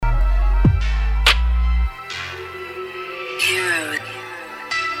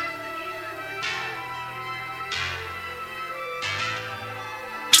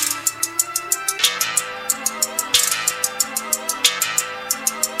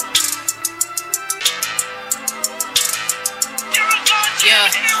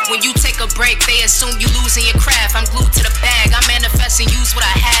When you take a break, they assume you losing your craft. I'm glued to the bag, I manifest and use what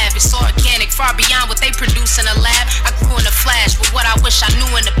I have. It's organic, far beyond what they produce in a lab. I grew in a flash with what I wish I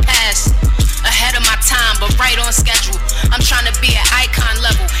knew in the past. Ahead of my time, but right on schedule. I'm trying to be at icon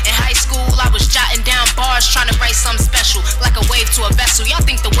level. In high school, I was jotting down bars, trying to write something special, like a wave to a vessel. Y'all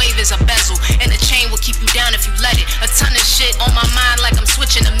think the wave is a bezel, and the chain will keep you down if you let it. A ton of shit on my mind, like I'm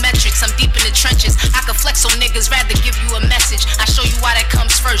switching the metrics. I'm deep in the trenches. I can flex on niggas, rather give you a message. I show you why that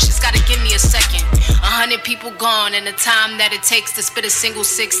comes first. It's gotta give me a second. 100 people gone, and the time that it takes to spit a single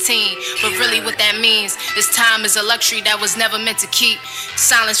 16. But really, what that means is time is a luxury that was never meant to keep.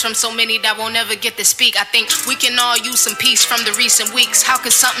 Silence from so many that won't never get to speak. I think we can all use some peace from the recent weeks. How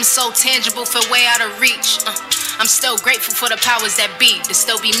could something so tangible feel way out of reach? I'm still grateful for the powers that be, to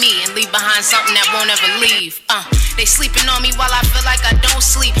still be me and leave behind something that won't ever leave. They sleeping on me while I feel like I don't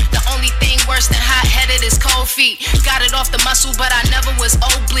sleep. The only thing worse than hot-headed is cold feet. Got it off the muscle, but I never was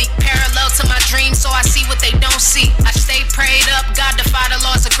oblique. Parallel to my dreams, so I see what they don't see. I stay prayed up, God defy the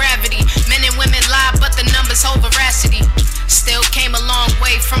laws of gravity. Men and women lie, but the numbers hold veracity. Still came a long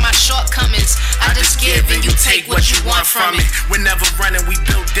way from my shortcomings. I just give and you take what you want from it. We're never running, we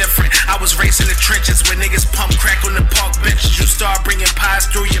built different. I was raised in the trenches where niggas pump crack on the park benches. You start bringing pies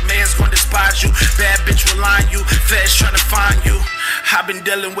through, your man's gonna despise you. Bad bitch will line you, feds trying to find you. I've been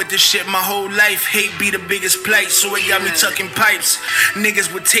dealing with this shit my whole life. Hate be the biggest plight, so it got me tucking pipes.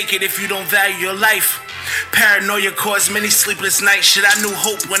 Niggas would take it if you don't value your life. Paranoia caused many sleepless nights. Shit, I knew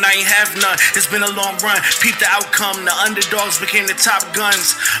hope when I ain't have none. It's been a long run, peep the outcome. The underdogs became the top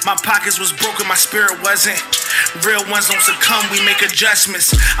guns. My pockets was broken, my spirit wasn't. Real ones don't succumb, we make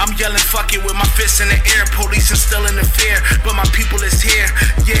adjustments. I'm yelling fuck it with my fists in the air. Police instilling the fear, but my people is here.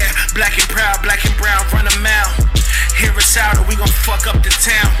 Yeah, black and proud, black and brown, run a mile. Hear us out or we gon' fuck up the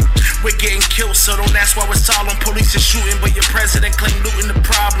town. We're getting killed, so don't ask why we're solemn. Police is shooting, but your president claim looting the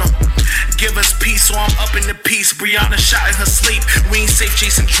problem. Give us peace, so I'm up in the peace. Brianna shot in her sleep, we ain't safe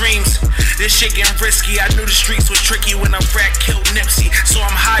chasing dreams. This shit getting risky, I knew the streets was tricky when a rat killed Nipsey. So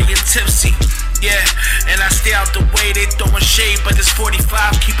I'm high and tipsy, yeah, and I stay out the way. They throwing shade, but this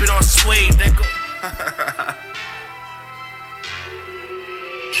 45, keep it on suede, nigga.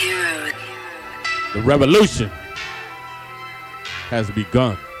 The revolution has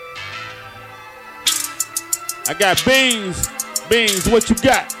begun. I got Beans. Beans, what you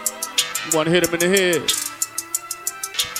got? You want to hit him in the head?